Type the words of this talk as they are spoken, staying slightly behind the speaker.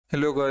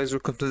Hello guys,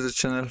 welcome to the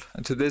channel.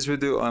 In today's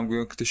video I'm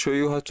going to show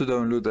you how to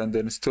download and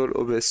install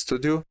OBS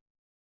Studio.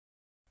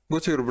 Go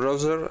to your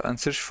browser and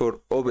search for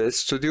OBS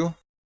Studio.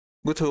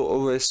 Go to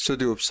OBS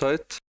Studio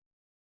website.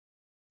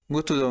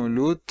 Go to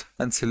download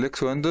and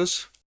select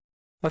Windows.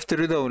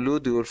 After you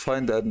download you will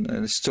find an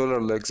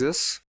installer like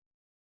this.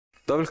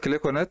 Double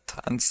click on it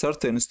and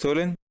start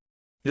installing.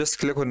 Just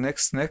click on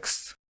next.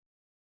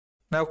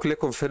 Now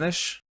click on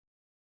finish.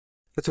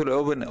 It will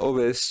open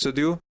OBS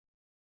Studio.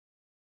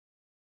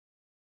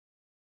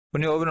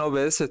 When you open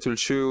OBS, it will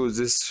show you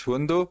this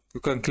window. You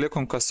can click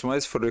on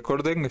customize for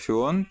recording if you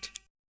want.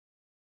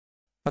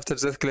 After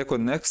that, click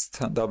on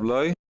next and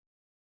apply.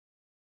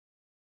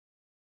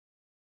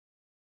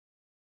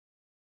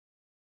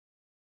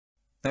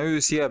 Now you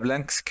see a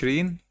blank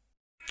screen.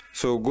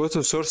 So go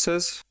to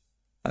sources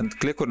and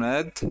click on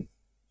add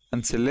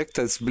and select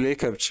display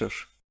capture.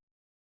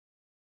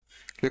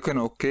 Click on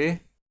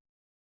OK.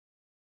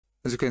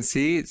 As you can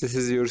see, this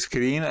is your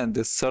screen and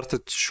it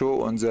started to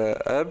show on the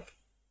app.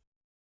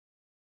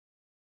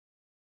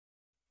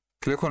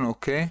 Click on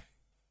OK.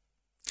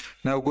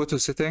 Now go to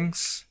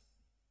settings,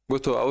 go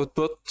to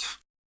output.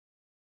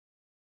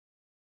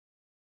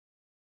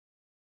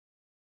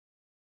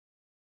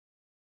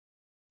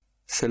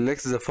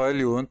 Select the file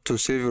you want to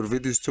save your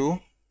videos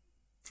to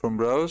from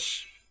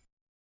browse.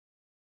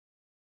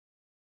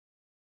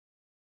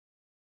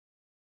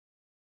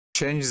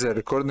 Change the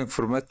recording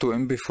format to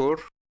MP4.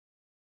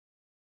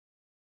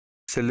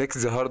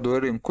 Select the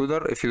hardware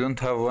encoder. If you don't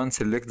have one,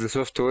 select the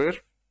software.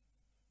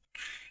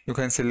 You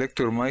can select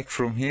your mic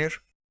from here.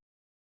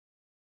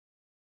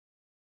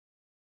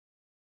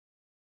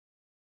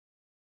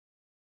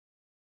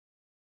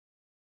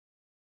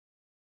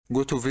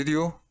 Go to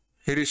video.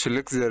 Here you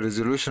select the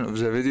resolution of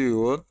the video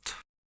you want.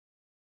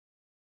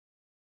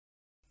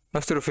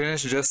 After you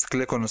finish, just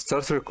click on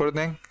start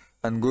recording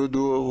and go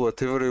do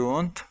whatever you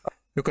want.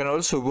 You can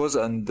also pause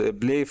and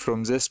play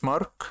from this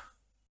mark.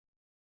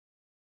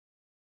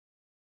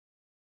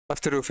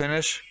 After you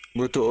finish,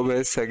 go to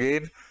OBS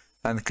again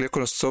and click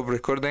on stop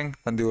recording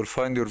and you will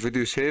find your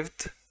video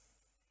saved.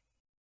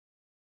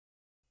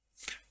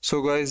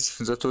 So guys,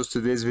 that was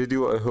today's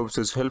video. I hope it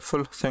was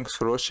helpful. Thanks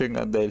for watching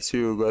and I'll see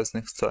you guys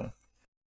next time.